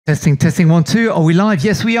Testing, testing, 1, 2. Are we live?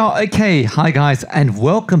 Yes, we are. Okay. Hi, guys, and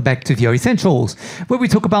welcome back to VR Essentials, where we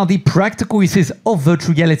talk about the practical uses of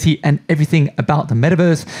virtual reality and everything about the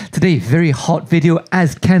metaverse. Today, very hot video,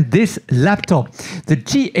 as can this laptop, the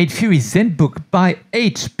G8 Fury Zenbook by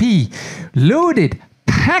HP, loaded,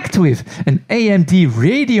 packed with an AMD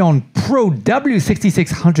Radeon Pro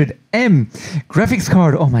W6600M graphics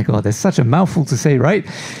card. Oh my god, that's such a mouthful to say, right?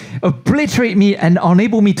 Obliterate me and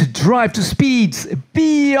enable me to drive to speeds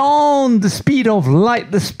beyond the speed of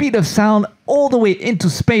light, the speed of sound, all the way into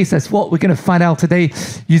space. That's what we're going to find out today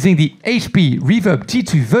using the HP Reverb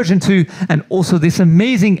G2 version 2 and also this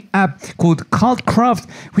amazing app called Kartkraft,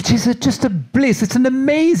 which is just a bliss. It's an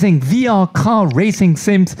amazing VR car racing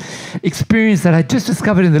sims experience that I just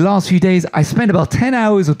discovered in the last few days. I spent about 10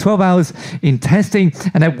 hours or 12 hours in testing,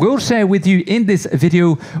 and I will share with you in this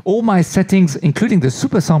video all my settings, including the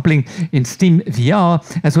Supersampling in Steam VR,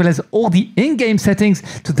 as well as all the in-game settings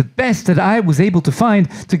to the best that I was able to find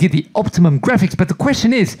to get the optimum graphics. But the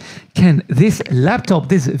question is, can this laptop,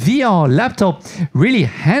 this VR laptop, really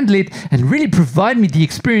handle it and really provide me the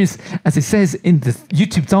experience as it says in the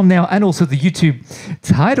YouTube thumbnail and also the YouTube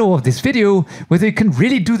title of this video, whether it can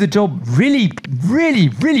really do the job, really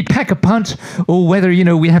pack a punch, or whether, you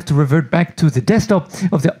know, we have to revert back to the desktop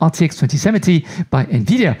of the RTX 2070 by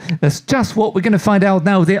NVIDIA. That's just what we're going to find out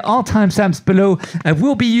now. There are timestamps below. I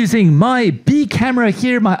will be using my B camera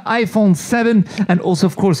here, my iPhone 7, and also,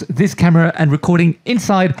 of course, this camera, and recording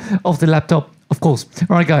inside of the laptop, of course.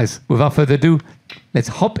 All right, guys, without further ado, let's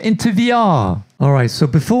hop into VR. All right, so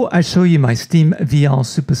before I show you my Steam VR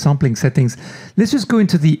super sampling settings, let's just go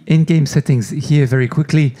into the in-game settings here very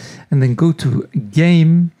quickly and then go to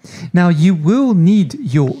game. Now, you will need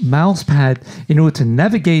your mouse pad in order to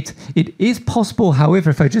navigate. It is possible, however,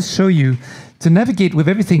 if I just show you, to navigate with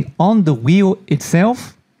everything on the wheel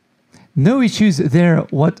itself. No issues there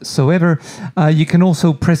whatsoever. You can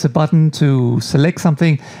also press a button to select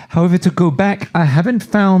something. However, to go back, I haven't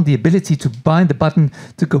found the ability to bind the button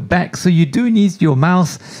to go back. So you do need your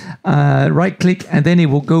mouse, right click, and then it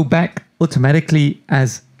will go back automatically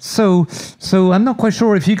as so I'm not quite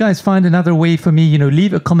sure if you guys find another way for me. You know,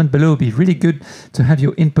 leave a comment below. It'd be really good to have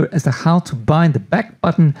your input as to how to bind the back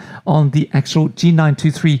button on the actual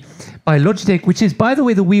G923 by Logitech, which is, by the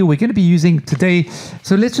way, the wheel we're going to be using today.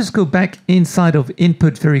 So let's just go back inside of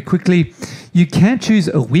input very quickly. You can choose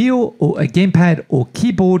a wheel or a gamepad or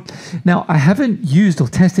keyboard. Now, I haven't used or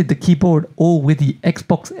tested the keyboard or with the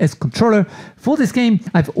Xbox S controller. For this game,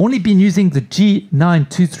 I've only been using the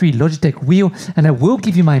G923 Logitech wheel, and I will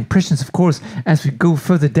give you my impressions, of course, as we go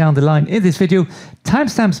further down the line in this video.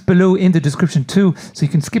 Timestamps below in the description too, so you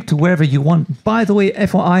can skip to wherever you want. By the way,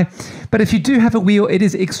 FYI, but if you do have a wheel, it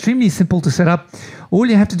is extremely simple to set up. All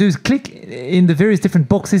you have to do is click in the various different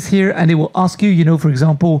boxes here, and it will ask you, you know, for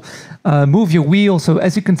example, move your wheel. So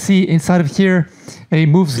as you can see inside of here, it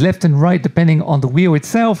moves left and right depending on the wheel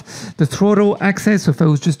itself. The throttle access, so if I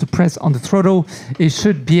was just to press on the throttle, it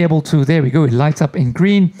should be able to, there we go, it lights up in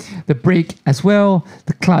green. The brake as well,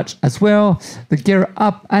 the clutch as well, the gear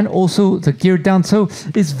up and also the gear down. So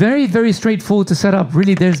it's very straightforward to set up.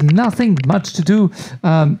 Really, there's nothing much to do.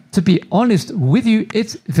 To be honest with you,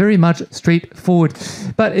 it's very much straightforward.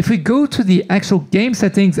 But if we go to the actual game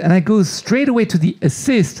settings and I go straight away to the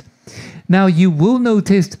assist, now you will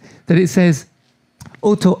notice that it says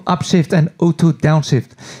auto upshift and auto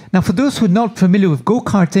downshift. Now, for those who are not familiar with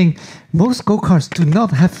go-karting, most go-karts do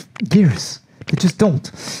not have gears. They just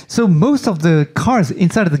don't. So most of the cars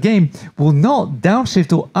inside of the game will not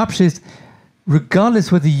downshift or upshift,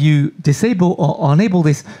 regardless whether you disable or enable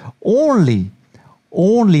this.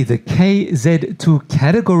 Only the KZ2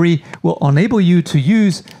 category will enable you to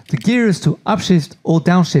use the gears to upshift or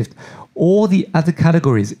downshift. All the other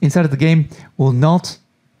categories inside of the game will not.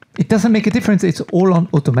 It doesn't make a difference. It's all on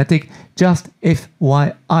automatic, just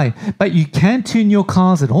FYI. But you can tune your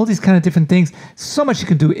cars and all these kind of different things. So much you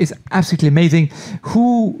can do. It's absolutely amazing.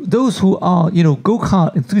 Those who are, you know,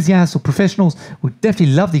 go-kart enthusiasts or professionals will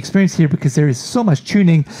definitely love the experience here, because there is so much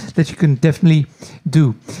tuning that you can definitely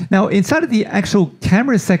do. Now, inside of the actual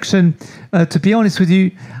camera section, to be honest with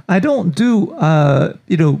you, I don't do,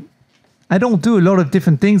 I don't do a lot of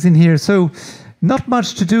different things in here. So not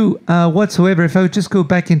much to do whatsoever. If I would just go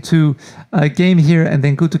back into game here and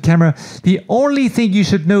then go to camera, the only thing you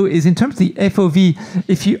should know is in terms of the FOV,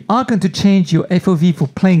 if you are going to change your FOV for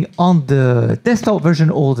playing on the desktop version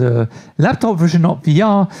or the laptop version of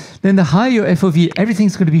VR, then the higher your FOV,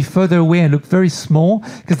 everything's going to be further away and look very small,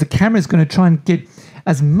 because the camera is going to try and get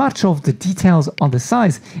as much of the details on the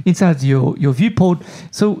sides inside your viewport.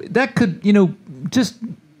 So that could, you know, just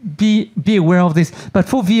be aware of this. But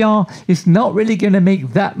for VR, it's not really going to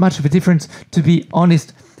make that much of a difference, to be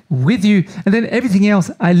honest with you. And then everything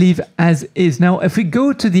else I leave as is. Now, if we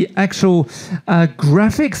go to the actual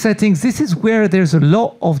graphic settings, this is where there's a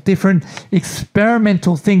lot of different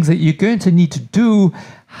experimental things that you're going to need to do.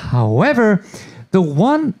 However, the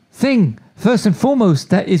one thing first and foremost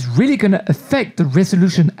that is really going to affect the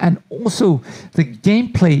resolution and also the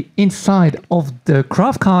gameplay inside of the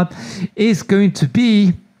Craft card is going to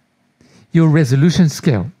be your resolution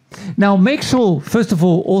scale. Now, make sure, first of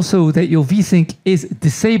all, also that your VSync is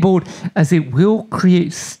disabled, as it will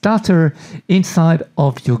create stutter inside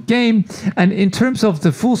of your game. And in terms of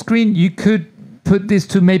the full screen, you could put this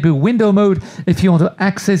to maybe window mode if you want to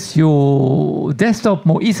access your desktop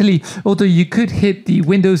more easily, although you could hit the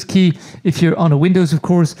Windows key if you're on a Windows, of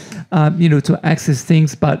course, to access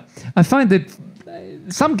things. But I find that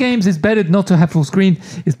some games it's better not to have full screen.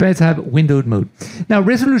 It's better to have windowed mode. Now,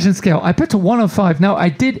 resolution scale, I put to 105. Now, I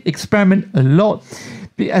did experiment a lot.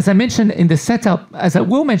 As I mentioned in the setup, as I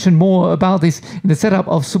will mention more about this in the setup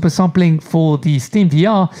of Supersampling for the Steam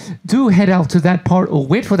VR, do head out to that part or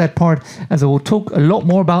wait for that part, as I will talk a lot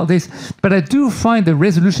more about this. But I do find the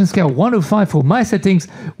resolution scale 105 for my settings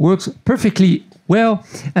works perfectly well,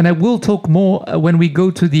 and I will talk more when we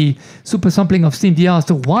go to the Supersampling of Steam VR as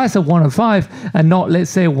to why it's a 105 and not,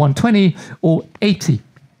 let's say, 120 or 80.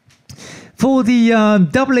 For the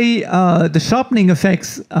AA, the sharpening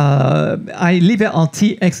effects, I leave it on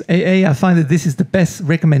TXAA. I find that this is the best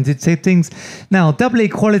recommended settings. Now, AA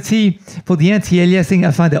quality, for the anti-aliasing,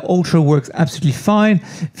 I find that Ultra works absolutely fine.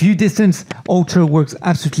 View distance, Ultra works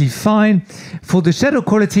absolutely fine. For the shadow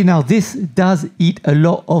quality, now this does eat a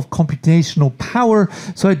lot of computational power.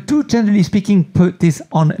 So I do, generally speaking, put this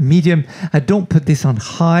on medium. I don't put this on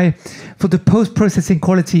high. For the post-processing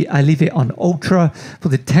quality, I leave it on Ultra. For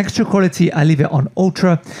the texture quality, I leave it on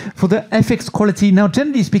Ultra. For the FX quality, now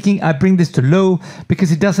generally speaking, I bring this to low because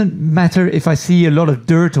it doesn't matter if I see a lot of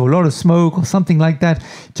dirt or a lot of smoke or something like that.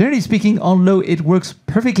 Generally speaking, on low, it works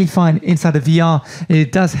perfectly fine inside of VR.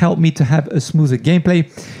 It does help me to have a smoother gameplay.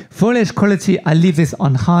 Foliage quality, I leave this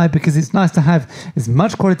on high because it's nice to have as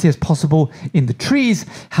much quality as possible in the trees.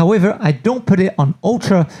 However, I don't put it on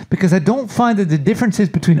Ultra because I don't find that the differences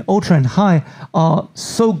between Ultra and high are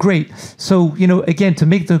so great. So, again, to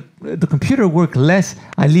make the computer work less,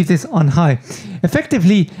 I leave this on high.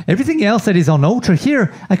 Effectively, everything else that is on Ultra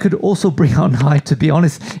here, I could also bring on high, to be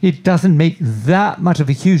honest. It doesn't make that much of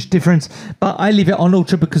a huge difference, but I leave it on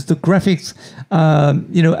Ultra because the graphics,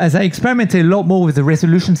 as I experimented a lot more with the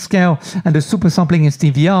resolution scale and the Supersampling in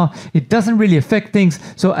Steam VR, it doesn't really affect things,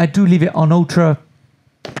 so I do leave it on Ultra.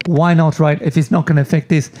 Why not, right? If it's not going to affect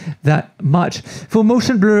this that much. For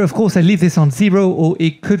motion blur, of course, I leave this on 0, or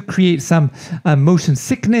it could create some motion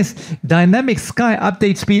sickness. Dynamic sky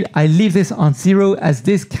update speed, I leave this on 0, as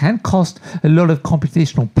this can cost a lot of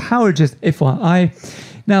computational power, just FYI.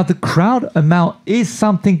 Now, the crowd amount is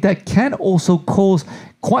something that can also cause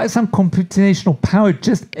quite some computational power,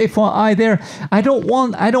 just FYI there. I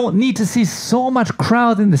don't need to see so much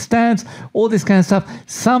crowd in the stands, all this kind of stuff.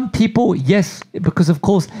 Some people, yes, because of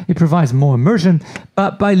course it provides more immersion,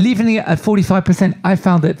 but by leaving it at 45%, I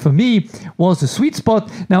found that for me was the sweet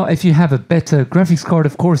spot. Now, if you have a better graphics card,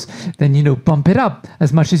 of course, then, bump it up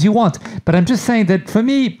as much as you want. But I'm just saying that for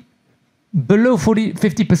me, below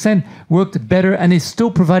 50% worked better, and it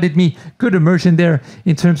still provided me good immersion there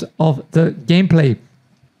in terms of the gameplay.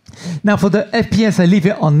 Now, for the FPS, I leave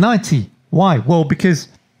it on 90. Why? Well, because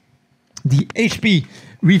the HP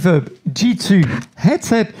Reverb G2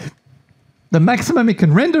 headset, the maximum it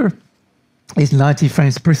can render is 90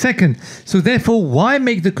 frames per second. So therefore, why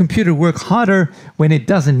make the computer work harder when it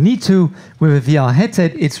doesn't need to with a VR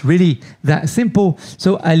headset? It's really that simple.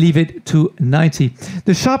 So I leave it to 90.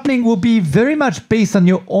 The sharpening will be very much based on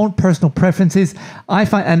your own personal preferences, I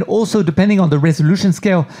find, and also depending on the resolution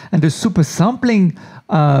scale and the super sampling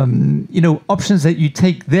options that you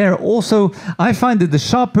take there. Also, I find that the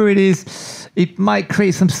sharper it is, it might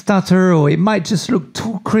create some stutter, or it might just look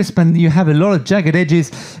too crisp and you have a lot of jagged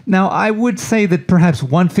edges. Now, I would say that perhaps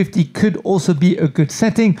 150 could also be a good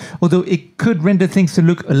setting, although it could render things to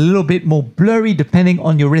look a little bit more blurry depending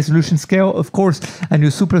on your resolution scale, of course, and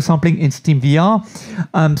your super sampling in Steam VR.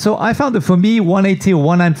 So I found that for me, 180 or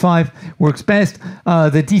 195 works best.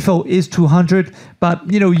 The default is 200, but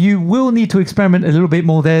you will need to experiment a little bit portrait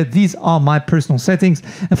mode there, these are my personal settings.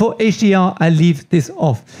 And for HDR, I leave this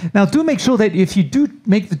off. Now do make sure that if you do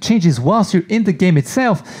make the changes whilst you're in the game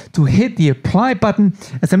itself, to hit the apply button.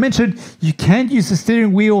 As I mentioned, you can use the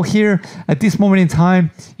steering wheel here at this moment in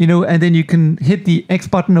time, you know, and then you can hit the X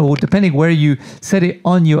button, or depending where you set it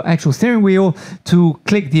on your actual steering wheel, to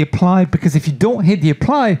click the apply, because if you don't hit the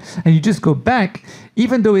apply and you just go back,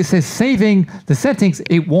 even though it says saving the settings,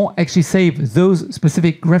 it won't actually save those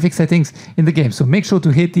specific graphic settings in the game. So make sure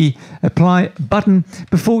to hit the apply button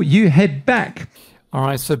before you head back. All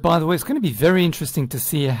right, so by the way, it's going to be very interesting to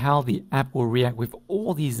see how the app will react with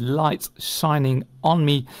all these lights shining on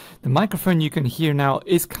me. The microphone you can hear now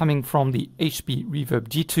is coming from the HP Reverb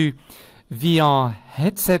G2 VR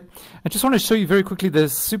headset. I just want to show you very quickly the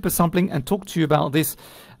Supersampling and talk to you about this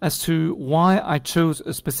as to why I chose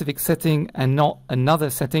a specific setting and not another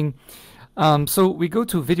setting. So we go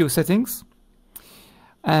to video settings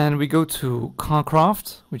and we go to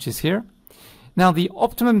Kartkraft, which is here. Now the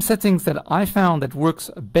optimum settings that I found that works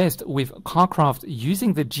best with Kartkraft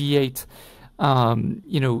using the G8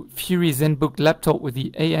 Fury ZenBook laptop with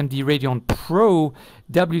the AMD Radeon Pro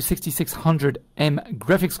W6600M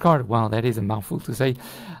graphics card, wow, that is a mouthful to say,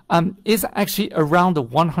 is actually around the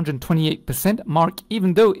 128% mark,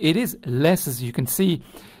 even though it is less, as you can see,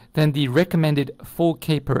 than the recommended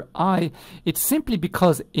 4K per eye. It's simply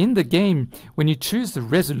because in the game, when you choose the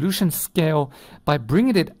resolution scale, by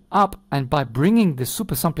bringing it up and by bringing the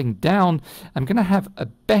Supersampling down, I'm going to have a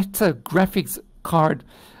better graphics card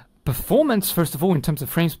performance, first of all, in terms of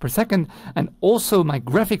frames per second, and also my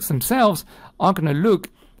graphics themselves are going to look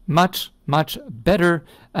much better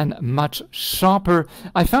and much sharper.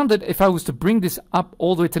 I found that if I was to bring this up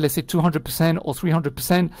all the way to, let's say, 200% or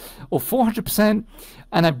 300% or 400%,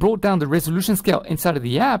 and I brought down the resolution scale inside of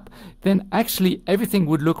the app, then actually everything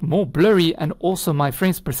would look more blurry, and also my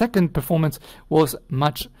frames per second performance was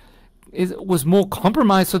more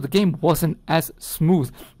compromised, so the game wasn't as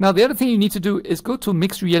smooth. Now the other thing you need to do is go to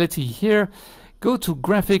mixed reality here, go to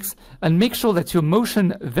graphics, and make sure that your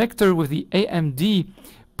motion vector with the AMD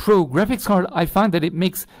Pro graphics card, I find that it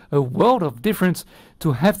makes a world of difference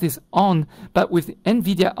to have this on. But with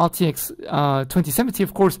NVIDIA RTX 2070,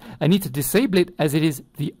 of course, I need to disable it, as it is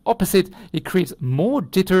the opposite. It creates more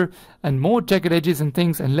jitter and more jagged edges and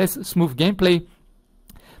things and less smooth gameplay.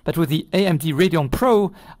 But with the AMD Radeon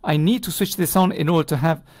Pro, I need to switch this on in order to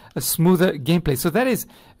have a smoother gameplay. So that is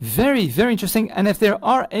very interesting. And if there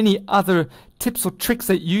are any other tips or tricks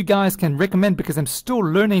that you guys can recommend, because I'm still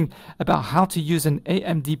learning about how to use an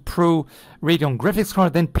AMD Pro Radeon graphics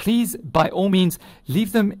card, then please, by all means,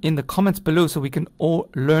 leave them in the comments below so we can all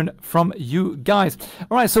learn from you guys.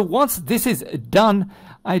 All right, so once this is done,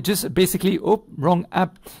 I just basically, wrong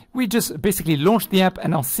app. We just basically launch the app,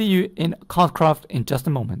 and I'll see you in Kartkraft in just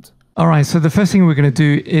a moment. All right, so the first thing we're going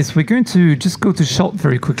to do is we're going to just go to shop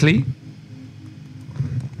very quickly.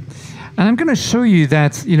 And I'm going to show you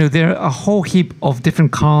that, you know, there are a whole heap of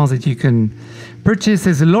different cars that you can purchase.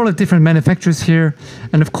 There's a lot of different manufacturers here.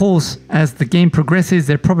 And of course, as the game progresses,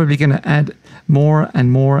 they're probably going to add more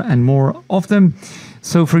and more and more of them.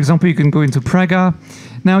 So for example, you can go into Praga.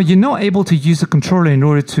 Now, you're not able to use a controller in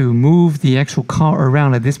order to move the actual car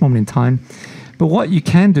around at this moment in time. But what you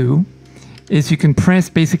can do is you can press,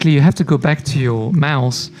 basically, you have to go back to your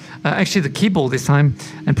mouse, actually the keyboard this time,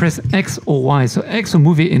 and press X or Y. So X will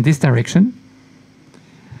move it in this direction.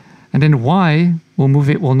 And then Y will move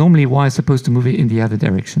it, well, normally Y is supposed to move it in the other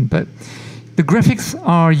direction. But the graphics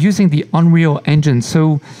are using the Unreal Engine,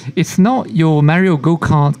 so it's not your Mario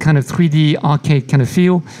Go-Kart kind of 3D arcade kind of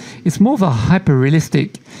feel. It's more of a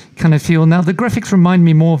hyper-realistic kind of feel. Now, the graphics remind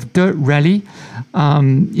me more of Dirt Rally,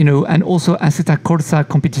 you know, and also Assetto Corsa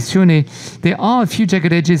Competizione. There are a few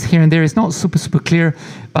jagged edges here and there. It's not super clear,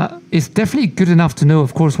 but it's definitely good enough to know,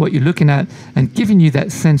 of course, what you're looking at and giving you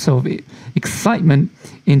that sense of excitement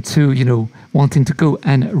into, you know, wanting to go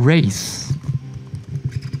and race.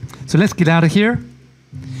 So let's get out of here.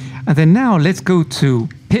 And then now let's go to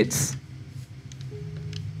pits.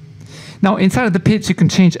 Now inside of the pits, you can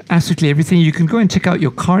change absolutely everything. You can go and check out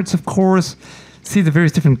your carts, of course, see the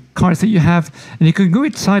various different carts that you have. And you can go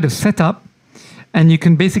inside of setup and you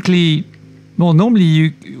can basically, well, normally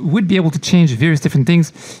you would be able to change various different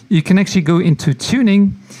things. You can actually go into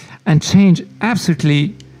tuning and change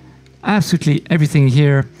absolutely everything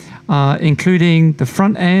here, including the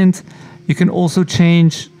front end. You can also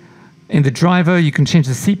change in the driver, you can change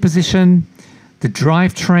the seat position, the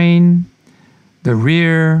drivetrain, the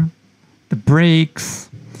rear, the brakes,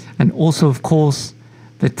 and also, of course,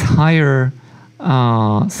 the tire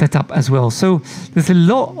setup as well. So there's a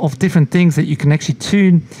lot of different things that you can actually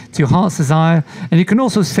tune to your heart's desire, and you can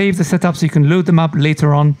also save the setup so you can load them up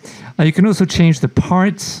later on. You can also change the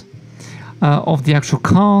parts of the actual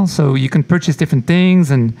car, so you can purchase different things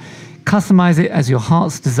and customize it as your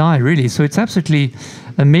heart's desire, really. So it's absolutely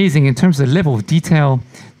amazing in terms of the level of detail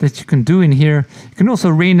that you can do in here. You can also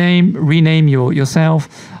rename yourself.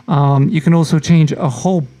 You can also change a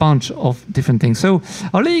whole bunch of different things. So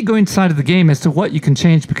I'll let you go inside of the game as to what you can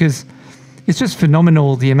change, because it's just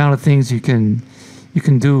phenomenal the amount of things you can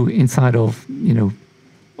do inside of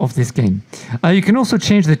of this game. You can also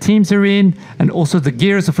change the teams you're in and also the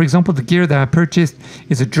gear. So for example, the gear that I purchased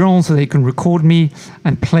is a drone, so they can record me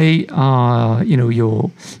and play,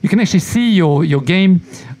 you can actually see your game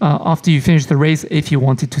after you finish the race if you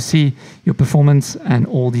wanted to see your performance and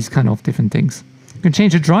all these kind of different things. You can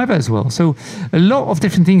change the driver as well. So a lot of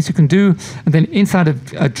different things you can do. And then inside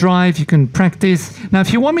of a drive, you can practice. Now,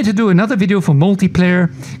 if you want me to do another video for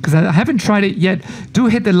multiplayer, because I haven't tried it yet, do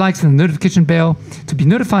hit the likes and the notification bell to be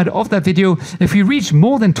notified of that video. If we reach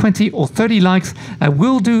more than 20 or 30 likes, I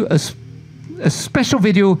will do a special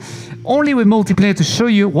video only with multiplayer to show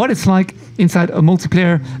you what it's like inside a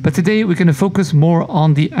multiplayer. But today we're going to focus more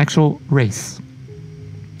on the actual race.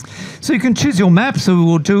 So you can choose your map. So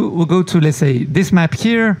we'll go to, let's say, this map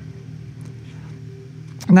here.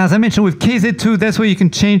 Now, as I mentioned with KZ2, that's where you can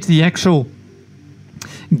change the actual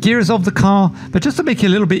gears of the car. But just to make it a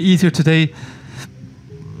little bit easier today,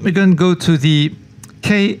 we're going to go to the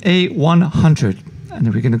KA100. And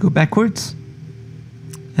then we're going to go backwards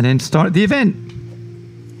and then start the event.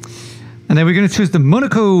 And then we're going to choose the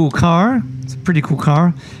Monaco car. It's a pretty cool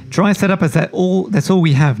car. Try setup as that's all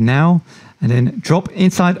we have now. And then drop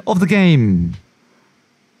inside of the game.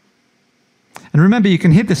 And remember, you can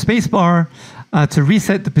hit the space bar to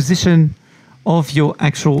reset the position of your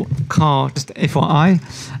actual car, just FYI.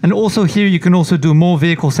 And also here, you can also do more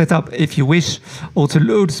vehicle setup if you wish, or to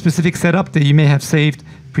load specific setup that you may have saved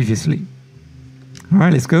previously. All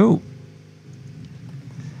right, let's go.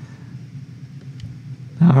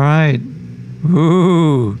 All right.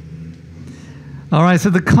 Ooh. All right, so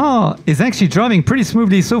the car is actually driving pretty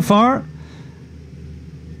smoothly so far.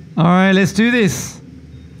 All right, let's do this.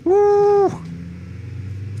 Woo!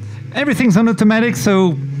 Everything's on automatic,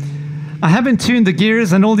 so I haven't tuned the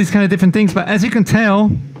gears and all these kind of different things, but as you can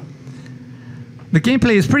tell, the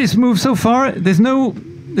gameplay is pretty smooth so far. There's no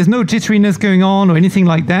jitteriness going on or anything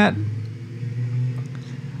like that.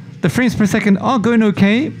 The frames per second are going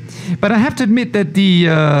okay, but I have to admit that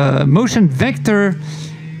the motion vector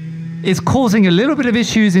is causing a little bit of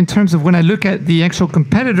issues in terms of when I look at the actual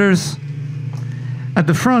competitors. At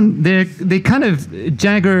the front, they kind of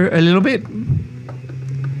jagger a little bit.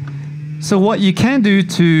 So what you can do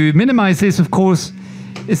to minimize this, of course,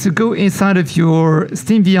 is to go inside of your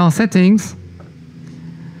SteamVR settings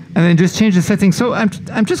and then just change the settings. So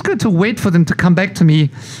I'm just going to wait for them to come back to me,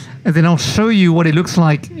 and then I'll show you what it looks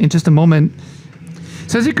like in just a moment.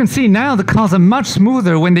 So as you can see now, the cars are much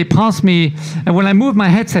smoother when they pass me, and when I move my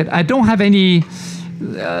headset, I don't have any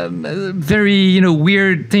very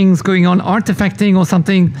weird things going on, artifacting or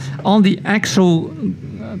something on the actual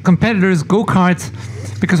competitors' go-karts,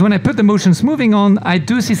 because when I put the motion smoothing on, I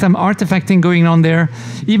do see some artifacting going on there.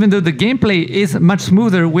 Even though the gameplay is much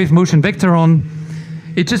smoother with motion vector on,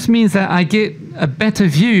 it just means that I get a better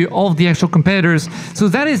view of the actual competitors. So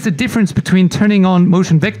that is the difference between turning on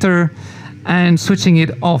motion vector and switching it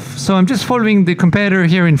off. So I'm just following the competitor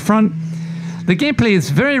here in front. The gameplay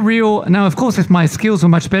is very real. Now, of course, if my skills were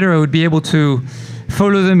much better, I would be able to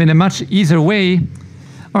follow them in a much easier way.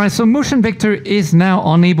 All right, so motion vector is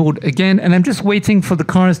now enabled again, and I'm just waiting for the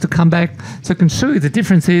cars to come back so I can show you the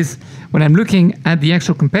differences when I'm looking at the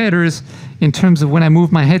actual competitors in terms of when I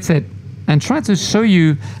move my headset and try to show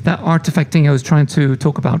you that artifacting I was trying to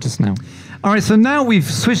talk about just now. All right, so now we've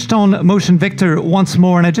switched on motion vector once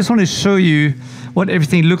more, and I just want to show you what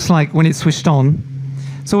everything looks like when it's switched on.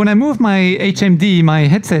 So when I move my HMD, my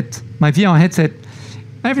headset, my VR headset,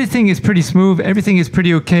 everything is pretty smooth, everything is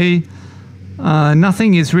pretty okay.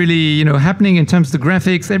 Nothing is really, happening in terms of the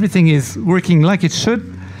graphics. Everything is working like it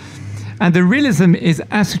should. And the realism is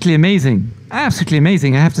absolutely amazing, I have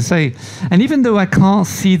to say. And even though I can't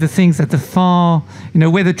see the things at the far,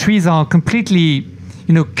 where the trees are completely,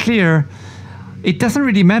 clear, it doesn't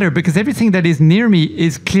really matter, because everything that is near me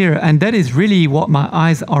is clear, and that is really what my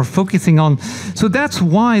eyes are focusing on. So that's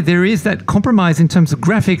why there is that compromise in terms of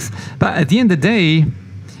graphics, but at the end of the day,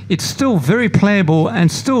 it's still very playable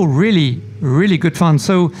and still really, really good fun.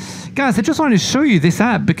 So guys, I just wanted to show you this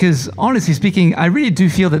app because honestly speaking, I really do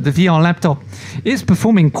feel that the VR laptop is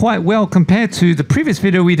performing quite well compared to the previous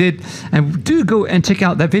video we did. And do go and check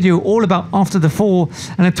out that video all about After the Fall.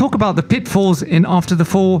 And I talk about the pitfalls in After the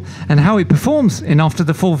Fall and how it performs in After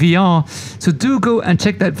the Fall VR. So do go and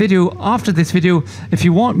check that video after this video if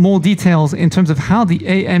you want more details in terms of how the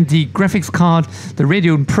AMD graphics card, the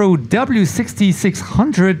Radeon Pro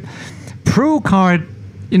W6600 Pro card,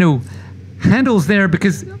 you know, handles there.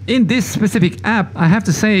 Because in this specific app, I have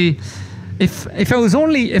to say, if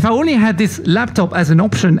I only had this laptop as an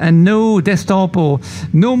option and no desktop or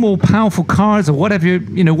no more powerful cards or whatever,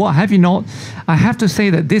 you know, what have you not, I have to say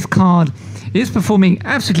that this card is performing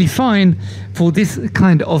absolutely fine for this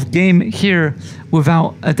kind of game here,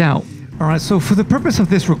 without a doubt. All right, so for the purpose of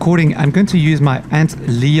this recording, I'm going to use my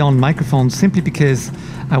Antlion microphone simply because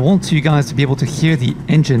I want you guys to be able to hear the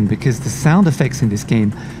engine, because the sound effects in this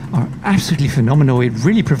game are absolutely phenomenal. It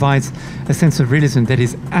really provides a sense of realism that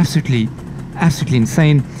is absolutely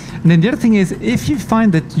insane. And then the other thing is, if you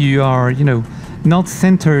find that you are, you know, not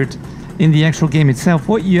centered in the actual game itself,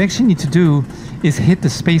 what you actually need to do is hit the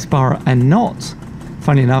spacebar and not,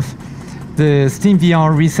 funny enough, the Steam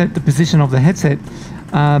VR reset the position of the headset.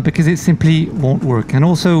 Because it simply won't work. And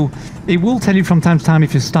also, it will tell you from time to time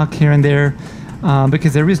if you're stuck here and there,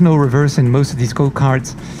 because there is no reverse in most of these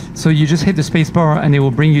go-karts. So you just hit the spacebar and it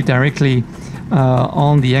will bring you directly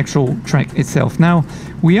on the actual track itself. Now,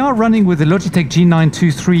 we are running with the Logitech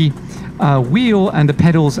G923 wheel and the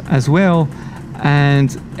pedals as well,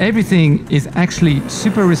 and everything is actually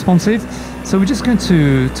super responsive. So we're just going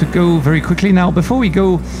to go very quickly. Now, before we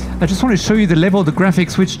go, I just want to show you the level of the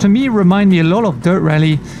graphics, which to me remind me a lot of Dirt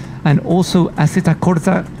Rally and also Assetto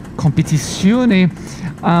Corsa Competizione.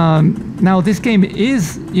 Now, this game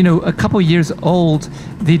is, you know, a couple years old.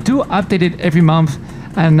 They do update it every month.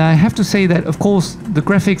 And I have to say that, of course, the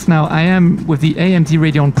graphics now, I am with the AMD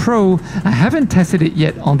Radeon Pro. I haven't tested it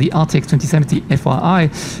yet on the RTX 2070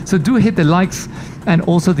 FYI. So do hit the likes and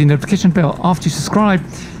also the notification bell after you subscribe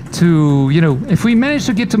to, you know, if we manage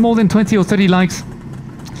to get to more than 20 or 30 likes,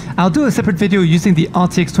 I'll do a separate video using the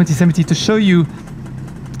RTX 2070 to show you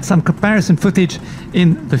some comparison footage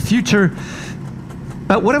in the future.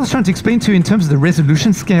 But what I was trying to explain to you in terms of the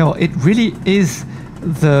resolution scale, it really is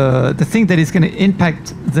the thing that is going to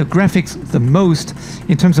impact the graphics the most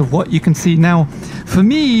in terms of what you can see. Now, for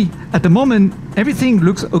me, at the moment, everything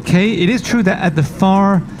looks okay. It is true that at the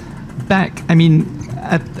far back, I mean,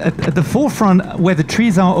 at the forefront where the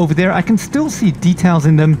trees are over there, I can still see details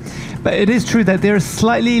in them, but it is true that they're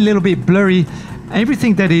slightly a little bit blurry.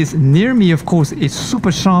 Everything that is near me, of course, is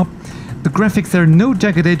super sharp. The graphics, there are no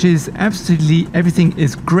jagged edges. Absolutely everything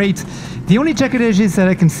is great. The only jagged edges that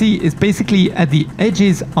I can see is basically at the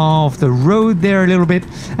edges of the road there a little bit,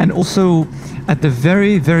 and also at the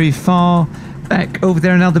very, very far back over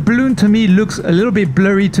there. Now, the balloon to me looks a little bit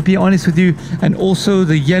blurry, to be honest with you, and also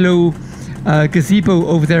the yellow gazebo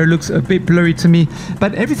over there looks a bit blurry to me.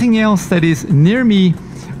 But everything else that is near me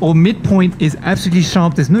or midpoint is absolutely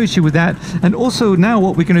sharp. There's no issue with that. And also now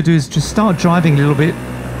what we're going to do is just start driving a little bit.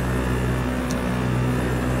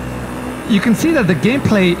 You can see that the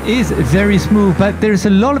gameplay is very smooth, but there's a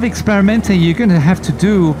lot of experimenting you're going to have to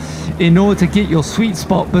do in order to get your sweet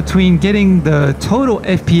spot between getting the total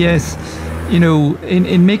FPS, you know,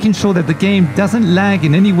 in making sure that the game doesn't lag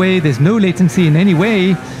in any way, there's no latency in any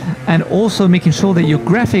way, and also making sure that your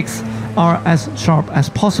graphics are as sharp as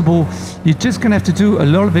possible. You're just going to have to do a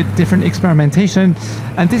lot of different experimentation.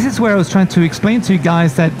 And this is where I was trying to explain to you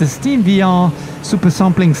guys that the Steam VR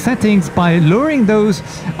Supersampling settings, by lowering those,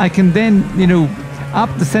 I can then, you know, up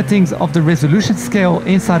the settings of the resolution scale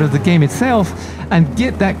inside of the game itself and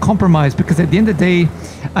get that compromise, because at the end of the day,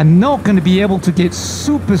 I'm not going to be able to get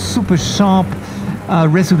super sharp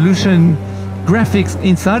resolution graphics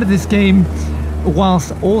inside of this game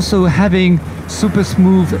whilst also having super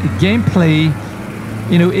smooth gameplay.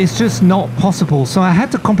 You know, it's just not possible. So I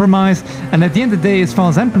had to compromise, and at the end of the day, as far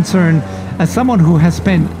as I'm concerned, as someone who has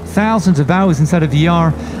spent thousands of hours inside of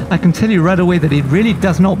VR, I can tell you right away that it really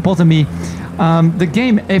does not bother me. The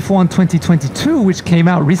game F1 2022, which came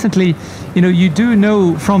out recently, you know, you do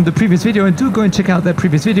know from the previous video, and do go and check out that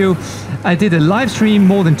previous video, I did a live stream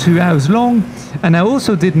more than 2 hours long, and I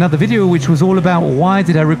also did another video which was all about why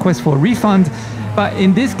did I request for a refund. But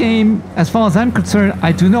in this game, as far as I'm concerned,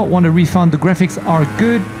 I do not want a refund. The graphics are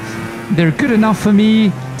good. They're good enough for me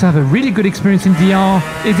to have a really good experience in VR.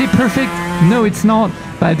 Is it perfect? No, it's not.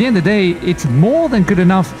 But at the end of the day, it's more than good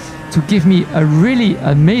enough to give me a really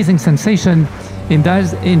amazing sensation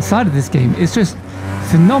inside of this game. It's just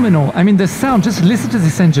phenomenal. I mean, the sound, just listen to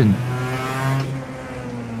this engine.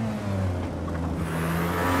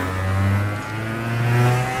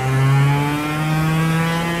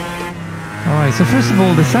 Right, so first of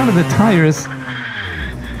all, the sound of the tires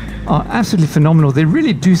are absolutely phenomenal. They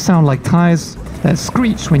really do sound like tires that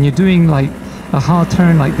screech when you're doing like a hard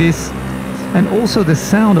turn like this. And also the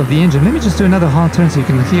sound of the engine. Let me just do another hard turn so you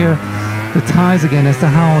can hear the tires again as to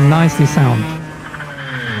how nice they sound.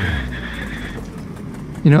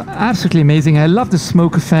 You know, absolutely amazing. I love the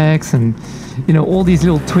smoke effects and, you know, all these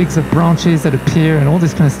little twigs of branches that appear and all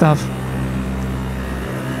this kind of stuff.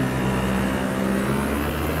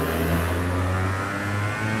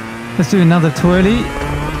 Let's do another twirly.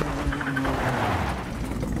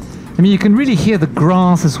 I mean, you can really hear the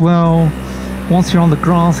grass as well. Once you're on the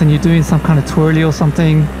grass and you're doing some kind of twirly or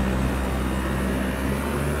something.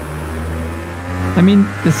 I mean,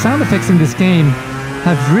 the sound effects in this game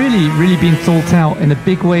have really been thought out in a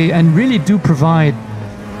big way and really do provide,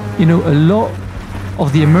 you know, a lot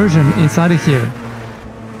of the immersion inside of here.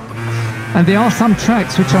 And there are some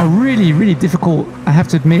tracks which are really difficult, I have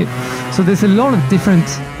to admit. So there's a lot of different,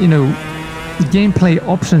 you know, gameplay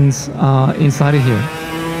options inside of here.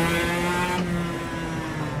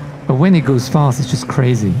 But when it goes fast, it's just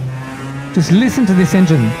crazy. Just listen to this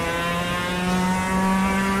engine.